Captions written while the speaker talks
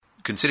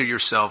Consider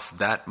yourself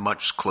that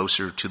much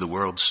closer to the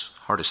world's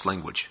hardest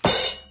language.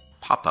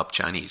 Pop-up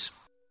Chinese.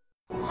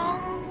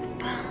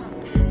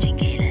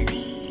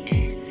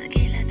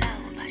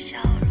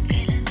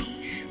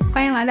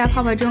 欢迎来到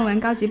泡泡中文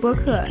高级播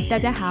客。大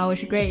家好，我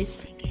是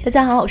Grace。大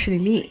家好，我是李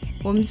丽。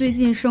我们最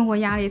近生活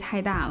压力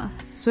太大了，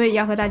所以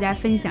要和大家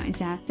分享一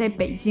下在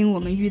北京我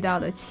们遇到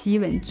的奇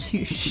闻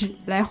趣事，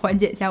来缓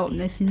解一下我们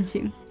的心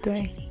情。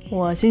对，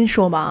我先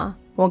说吧，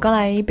我刚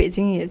来北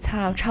京也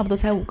差不多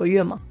才5个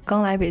月嘛。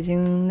刚来北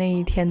京那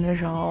一天的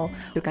时候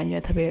就感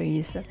觉特别有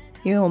意思，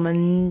因为我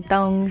们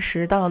当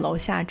时到了楼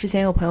下，之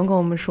前有朋友跟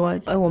我们说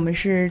我们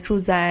是住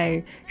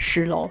在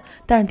10楼，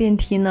但是电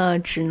梯呢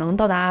只能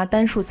到达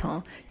单数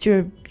层，就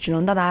是只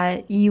能到达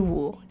1、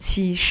5、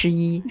7、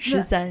11、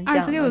13这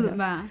样。26怎么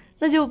办？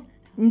那就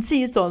你自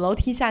己走楼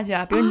梯下去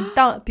啊。比如你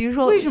到比如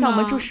说像我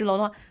们住10楼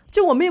的话，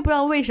就我们也不知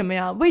道为什么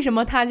呀，为什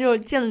么他就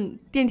建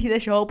电梯的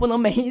时候不能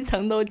每一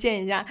层都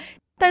建一下，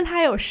但是它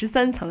还有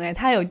13层哎，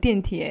它还有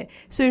电梯，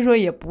所以说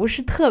也不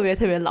是特别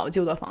老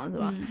旧的房子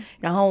吧。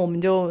然后我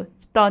们就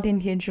到电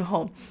梯之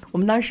后，我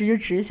们当时就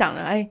只想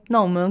了，那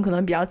我们可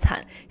能比较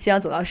惨，先要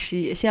坐到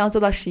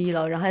11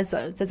楼，然后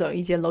再走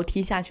一节楼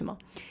梯下去嘛。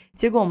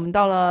结果我们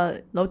到了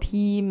楼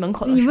梯门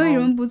口的时候，你为什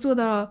么不坐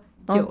到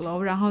9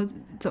楼，然后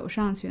走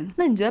上去呢？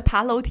那你觉得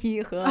爬楼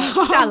梯和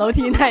下楼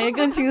梯哪也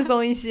更轻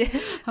松一些？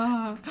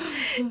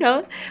然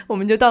后我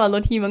们就到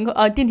了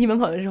电梯门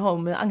口的时候，我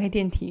们按开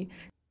电梯，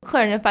赫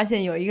然发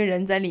现有一个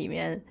人在里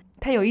面，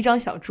他有一张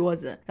小桌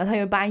子，然后他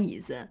有一把椅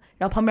子，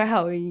然后旁边还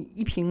有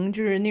一瓶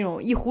就是那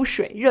种一壶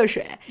热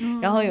水，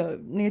然后有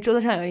那个桌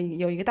子上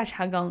有一个大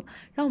茶缸，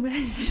然后我们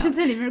是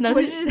在里面过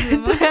日子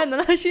吗？对啊，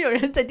难道是有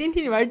人在电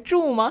梯里面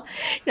住吗？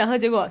然后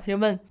结果他就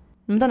问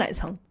你们到哪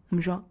层，我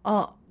们说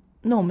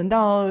那我们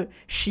到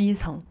11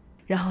层，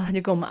然后他就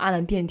给我们按了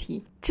电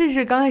梯。这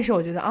是刚开始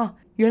我觉得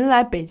原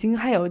来北京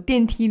还有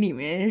电梯里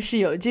面是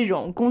有这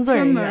种工作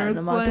人员的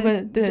吗？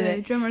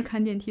对，专门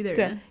看电梯的人。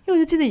对，因为我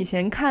就记得以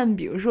前看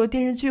比如说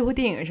电视剧或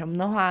电影什么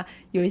的话，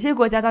有一些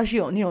国家倒是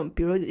有那种，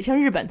比如像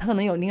日本，它可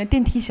能有那个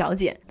电梯小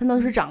姐，她都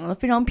是长得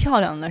非常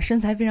漂亮的，身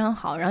材非常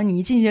好，然后你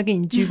一进去就给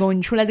你鞠躬，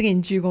你出来再给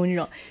你鞠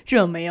躬，这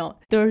种没有，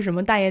都是什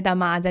么大爷大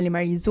妈在里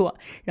面一坐，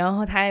然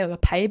后他还有个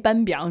排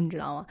班表，你知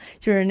道吗？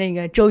就是那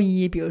个周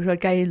一比如说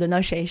该轮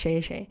到谁，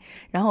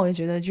然后我就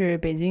觉得就是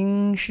北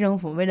京市政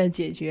府为了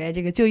解决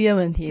这个就业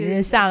问题，真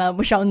是下了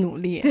不少努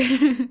力。对，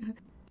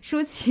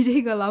说起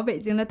这个老北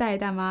京的大爷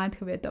大妈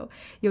特别逗。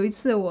有一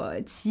次我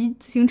骑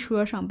自行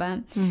车上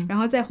班，然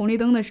后在红绿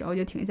灯的时候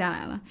就停下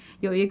来了，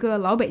有一个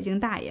老北京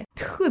大爷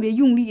特别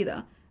用力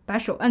的把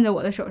手按在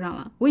我的手上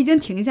了，我已经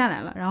停下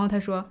来了，然后他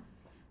说：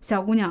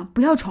小姑娘，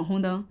不要闯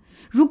红灯，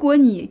如果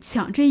你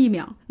抢这1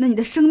秒，那你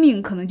的生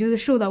命可能就会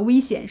受到威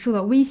胁。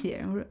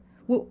然后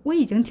说我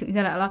已经停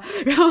下来了，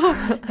然后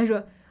他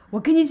说我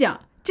跟你讲，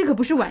这可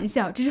不是玩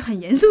笑，这是很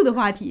严肃的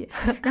话题。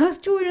然后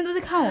周围人都在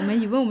看我们，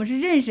以为我们是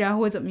认识啊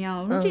或者怎么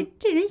样。我说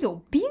这人有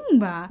病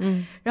吧？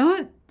然后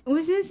我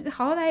寻思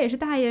好歹也是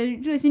大爷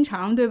热心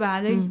肠对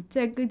吧？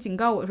在警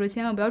告我说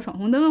千万不要闯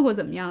红灯或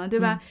怎么样了对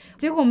吧？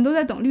结果我们都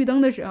在等绿灯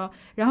的时候，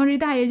然后这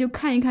大爷就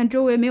看一看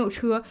周围没有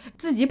车，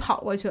自己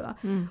跑过去了。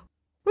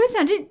我就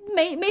想这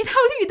没到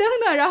绿灯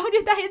呢，然后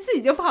这大爷自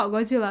己就跑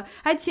过去了，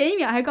还前1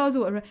秒还告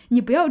诉我说你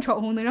不要闯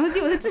红灯，然后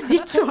结果他自己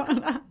闯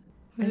了。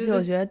而且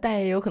我觉得大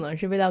爷有可能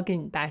是为了跟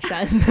你搭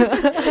讪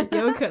的，也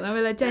有可能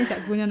为了占小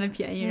姑娘的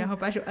便宜，然后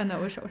把手按到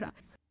我手上。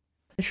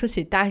说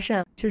起搭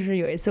讪，就是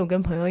有一次我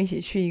跟朋友一起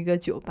去一个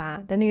酒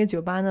吧，但那个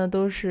酒吧呢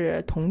都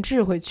是同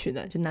志会去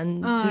的，就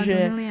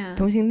是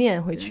同性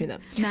恋会去的，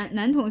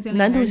男同性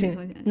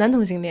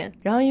恋。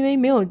然后因为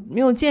没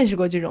有见识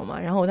过这种嘛，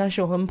然后我当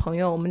时我和朋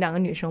友，我们2个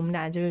女生，我们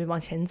俩就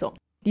往前走，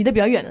离得比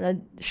较远的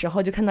时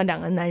候就看到2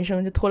个男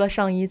生就脱了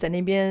上衣在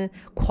那边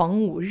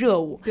狂舞热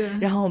舞，对，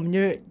然后我们就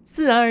是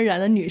自然而然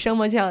的女生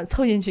嘛这样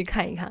凑进去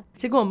看一看，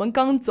结果我们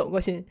刚走过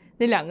去，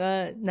那2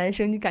个男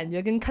生就感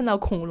觉跟看到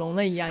恐龙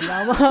了一样，你知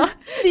道吗？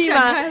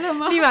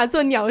立马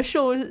做鸟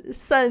兽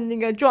散那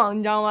个状，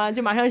你知道吗？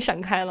就马上闪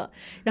开了。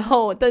然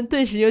后但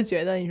顿时就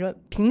觉得，你说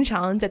平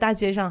常在大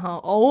街上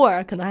偶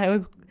尔可能还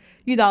会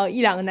遇到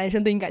1、2个男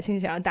生对你感兴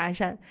趣想要搭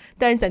讪，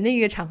但是在那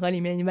个场合里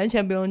面你完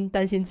全不用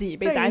担心自己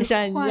被搭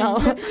讪，你知道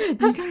吗？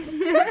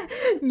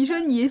你说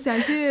你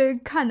想去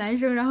看男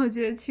生，然后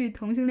就去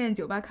同性恋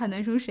酒吧看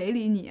男生，谁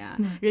理你啊？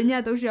人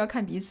家都是要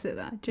看彼此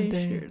的，真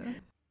是的。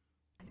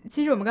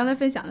其实我们刚才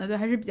分享的都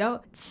还是比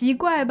较奇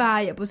怪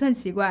吧，也不算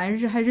奇怪，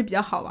还是比较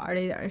好玩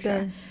的一点事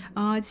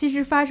儿。其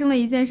实发生了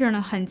一件事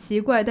呢，很奇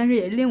怪，但是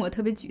也令我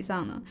特别沮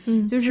丧的。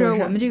就是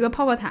我们这个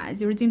泡泡塔，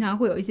就是经常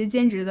会有一些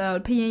兼职的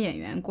配音演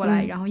员过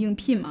来，然后应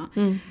聘嘛。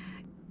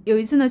有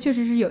一次呢，确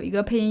实是有一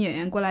个配音演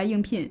员过来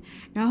应聘，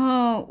然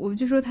后我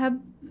就说他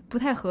不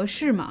太合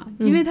适嘛，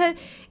因为他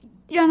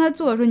让他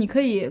做说你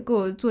可以给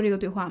我做这个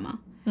对话吗？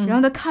然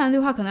后他看了对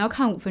话可能要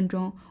看5分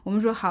钟，我们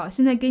说好，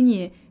现在给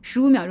你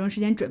15秒钟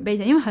时间准备一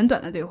下，因为很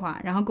短的对话，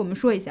然后跟我们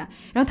说一下，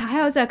然后他还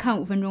要再看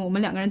5分钟，我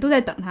们2个人都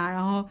在等他，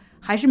然后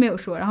还是没有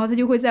说，然后他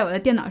就会在我的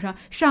电脑上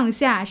上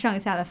下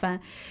的翻。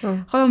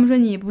后来我们说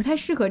你不太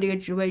适合这个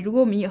职位，如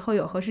果我们以后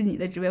有合适你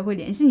的职位会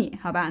联系你，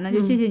好吧，那就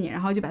谢谢你，然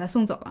后就把他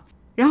送走了。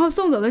然后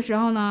送走的时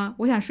候呢，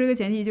我想说一个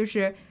前提，就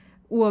是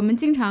我们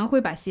经常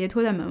会把鞋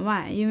脱在门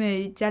外，因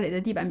为家里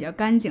的地板比较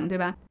干净，对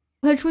吧？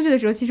他出去的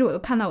时候，其实我都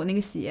看到我那个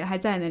鞋还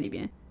在那里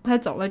边。他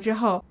走了之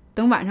后，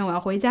等晚上我要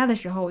回家的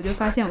时候，我就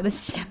发现我的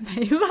鞋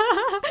没了。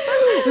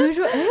我就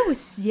说，哎，我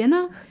鞋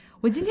呢？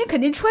我今天肯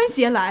定穿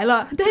鞋来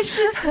了，但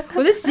是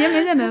我的鞋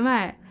没在门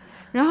外。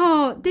然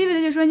后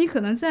David 就说，你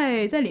可能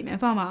在里面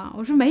放吧。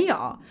我说没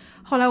有。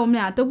后来我们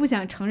俩都不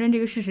想承认这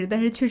个事实，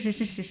但是确实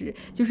是事实，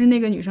就是那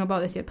个女生把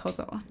我的鞋偷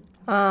走了。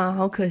啊，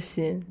好可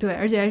惜。对，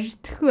而且还是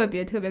特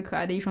别特别可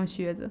爱的一双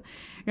靴子。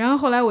然后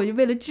后来我就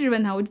为了质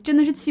问他，我真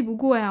的是气不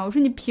过呀，我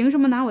说你凭什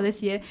么拿我的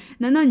鞋？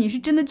难道你是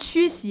真的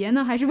缺鞋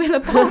呢，还是为了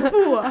报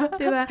复我？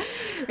对吧？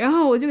然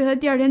后我就给他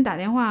第二天打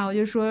电话，我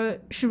就说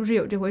是不是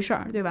有这回事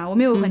儿，对吧？我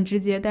没有很直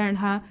接，但是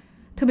他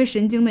特别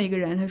神经的一个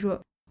人，他说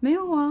没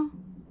有啊，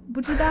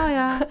不知道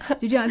呀，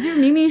就这样，就是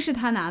明明是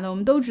他拿的，我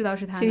们都知道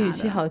是他拿的。这个语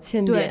气好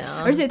欠扁啊！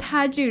对，而且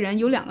他这个人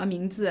有2个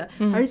名字，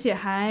而且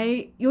还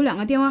有2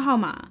个电话号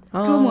码，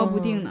捉摸不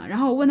定呢。然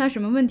后我问他什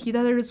么问题，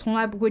他都是从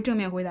来不会正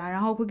面回答，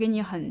然后会给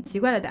你很奇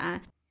怪的答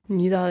案。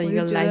你遇到了一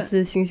个来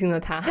自星星的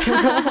他，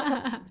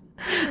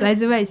来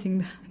自外星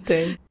的。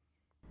对，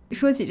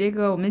说起这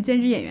个我们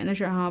兼职演员的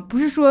事儿哈，不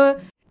是说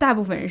大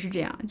部分人是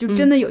这样，就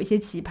真的有一些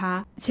奇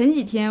葩。前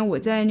几天我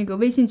在那个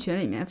微信群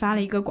里面发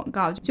了一个广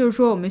告，就是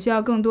说我们需要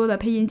更多的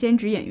配音兼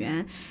职演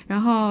员，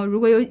然后如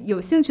果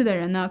有兴趣的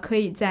人呢，可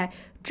以在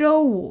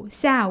周5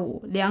下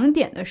午2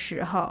点的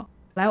时候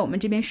来我们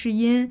这边试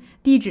音，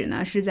地址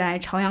呢是在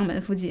朝阳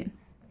门附近，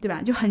对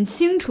吧？就很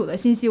清楚的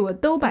信息我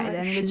都摆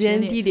在那个群里，时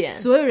间地点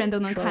所有人都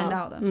能看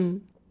到的。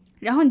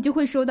然后你就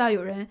会收到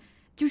有人，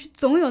就是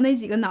总有那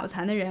几个脑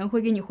残的人会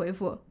给你回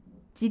复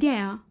几点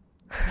呀，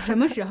什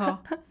么时候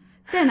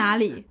在哪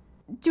里，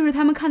就是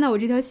他们看到我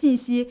这条信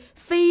息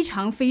非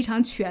常非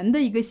常全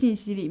的一个信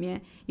息里面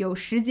有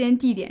时间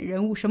地点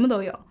人物什么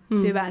都有，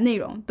对吧？内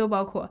容都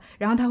包括，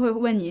然后他会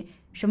问你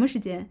什么时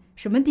间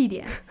什么地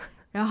点，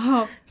然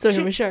后做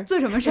什么事儿，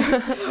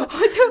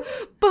我就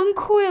崩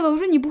溃了。我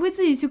说你不会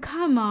自己去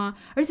看吗？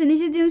而且那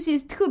些东西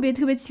特别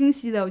特别清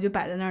晰的，我就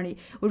摆在那里。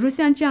我说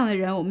像这样的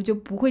人我们就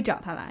不会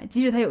找他来，即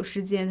使他有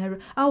时间，他说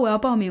啊我要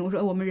报名，我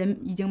说我们人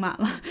已经满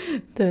了。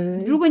对，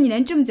如果你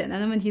连这么简单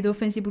的问题都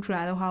分析不出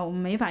来的话，我们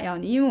没法要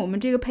你，因为我们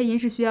这个配音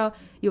是需要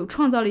有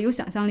创造力有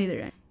想象力的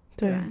人。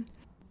对，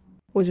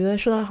我觉得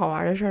说到好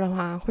玩的事儿的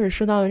话，或者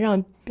说到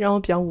让我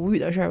比较无语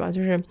的事儿吧，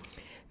就是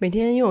每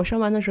天因为我上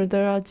班的时候都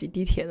要挤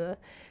地铁的，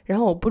然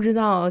后我不知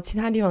道其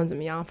他地方怎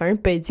么样，反正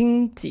北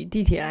京挤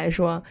地铁来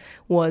说，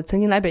我曾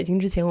经来北京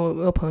之前，我有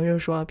个朋友就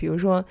说，比如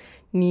说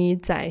你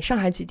在上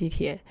海挤地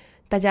铁，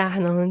大家还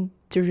能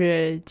就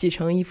是挤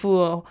成一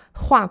幅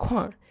画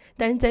框，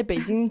但是在北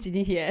京挤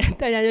地铁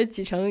大家就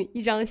挤成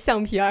一张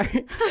相片儿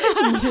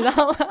你知道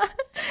吗？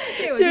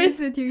这我第一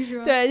次听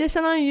说。对，就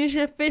相当于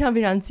是非常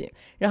非常紧。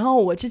然后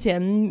我之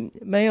前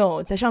没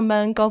有在上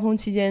班高峰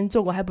期间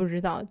做过，还不知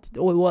道。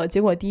我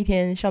结果第一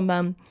天上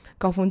班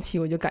高峰期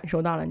我就感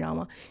受到了，你知道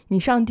吗？你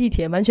上地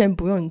铁完全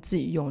不用你自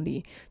己用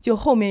力，就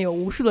后面有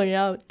无数的人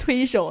要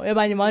推手要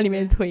把你往里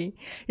面推，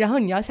然后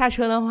你要下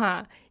车的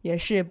话也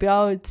是不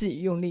要自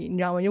己用力，你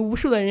知道吗？有无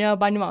数的人要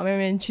把你往外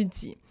面去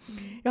挤。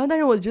然后但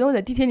是我觉得我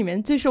在地铁里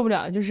面最受不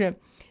了的就是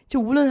就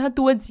无论它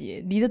多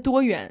挤离得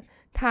多远，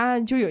他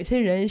就有些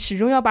人始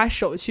终要把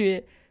手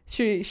去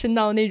伸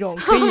到那种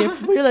可以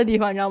扶着的地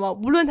方你知道吗？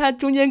无论他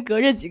中间隔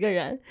着几个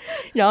人。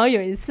然后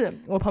有一次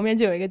我旁边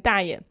就有一个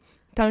大爷，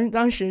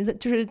当时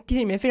就是地铁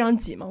里面非常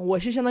挤嘛，我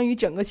是相当于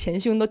整个前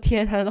胸都贴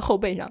在他的后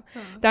背上。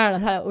当然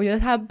了，我觉得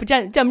他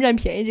占不占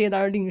便宜这个倒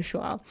是另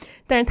说啊，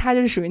但是他就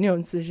是属于那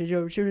种姿势，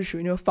就是属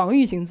于那种防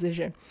御型姿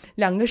势，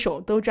两个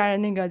手都抓着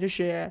那个就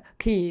是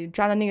可以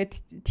抓到那个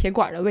铁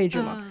管的位置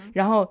嘛，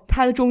然后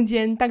他的中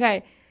间大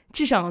概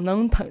至少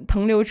能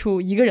腾留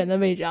出一个人的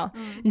位置啊。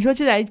你说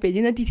这在北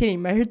京的地铁里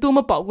面是多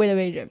么宝贵的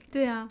位置。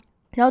对啊。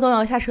然后等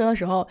我下车的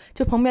时候，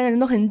就旁边的人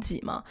都很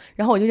挤嘛，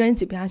然后我就有点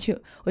挤不下去，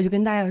我就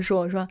跟大爷说，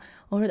我说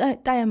哎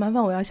大爷麻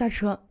烦我要下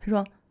车。他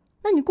说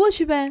那你过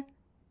去呗，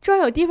这儿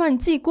有地方你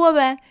自己过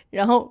呗。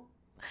然后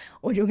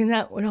我就跟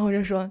他我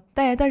就说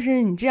大爷，但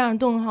是你这样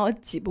动的话我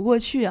挤不过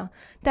去啊。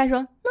大爷说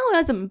那我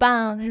要怎么办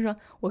啊？他说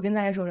我跟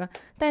大爷说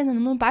大爷能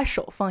不能把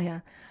手放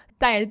下？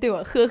大爷对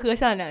我呵呵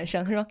笑了2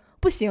声，他说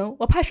不行，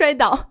我怕摔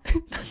倒。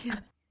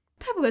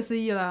太不可思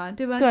议了，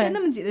对吧？对，在那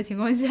么挤的情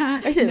况下，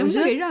而且能不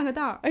能给让个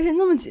道？而且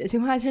那么挤的情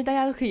况下，其实大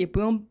家都可以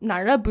不用哪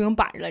儿都不用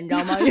把着了，你知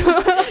道吗？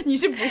你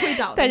是不会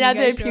倒的。大家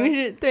对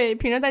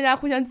凭着大家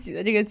互相挤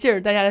的这个劲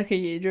儿，大家都可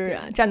以就是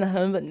站得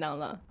很稳当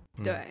了。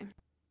对，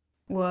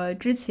我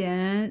之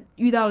前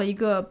遇到了一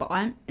个保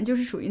安，就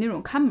是属于那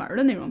种看门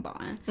的那种保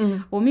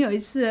安。我们有一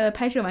次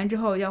拍摄完之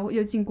后要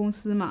进公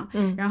司嘛，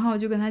然后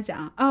就跟他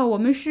讲啊，我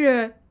们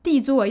是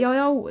D座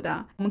115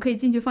的，我们可以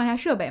进去放下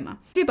设备嘛。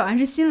这保安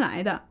是新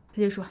来的，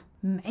他就说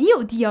没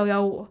有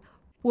D115，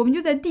我们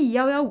就在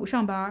D115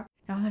上班。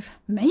然然后他说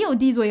没有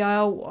D 座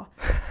115，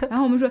然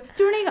后我们说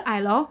就是那个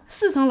矮楼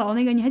4层楼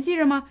那个，你还记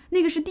着吗？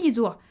那个是 D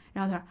座。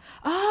然后他说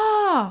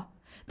哦，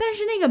但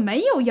是那个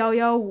没有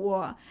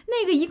115，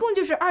那个一共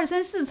就是2、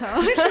3、4层。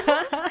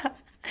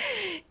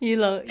一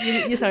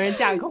层是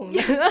架空的。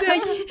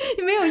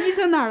对，没有1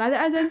层哪来的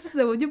2、3、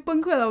4，我就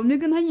崩溃了。我们就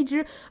跟他一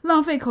直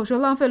浪费口舌，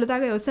浪费了大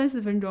概有3、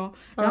4分钟，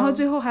然后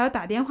最后还要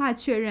打电话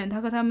确认，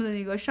他和他们的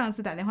那个上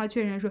司打电话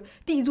确认说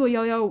D 座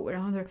115，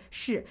然后他说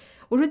是。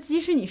我说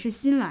即使你是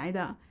新来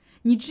的，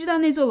你知道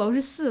那座楼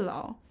是4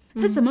楼，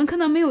他怎么可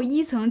能没有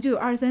1层就有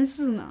2、3、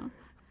4呢？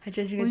还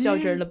真是个较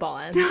真的保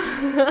安。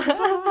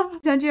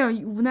像这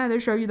种无奈的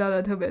事儿遇到的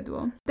特别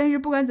多，但是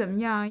不管怎么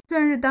样，虽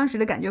然是当时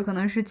的感觉可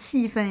能是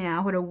气愤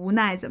呀或者无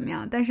奈怎么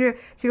样，但是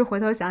其实回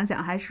头想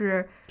想还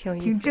是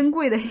挺珍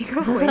贵的一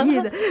个回忆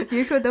的。比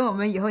如说等我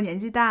们以后年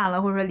纪大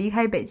了，或者说离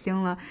开北京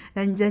了，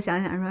你再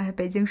想想说，哎，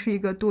北京是一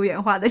个多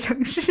元化的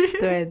城市。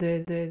对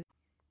对对。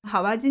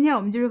好吧，今天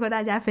我们就是和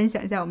大家分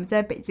享一下我们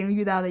在北京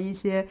遇到的一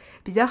些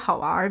比较好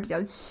玩、比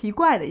较奇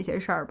怪的一些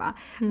事儿吧。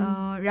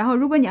然后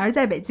如果你要是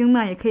在北京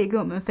呢，也可以跟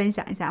我们分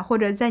享一下，或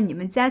者在你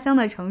们家乡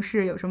的城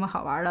市有什么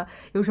好玩的，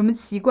有什么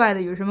奇怪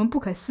的，有什么不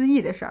可思议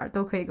的事儿，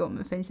都可以跟我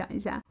们分享一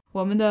下。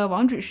我们的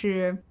网址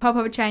是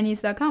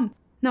popupchinese.com。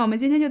那我们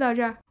今天就到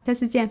这儿，下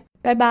次见，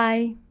拜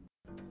拜。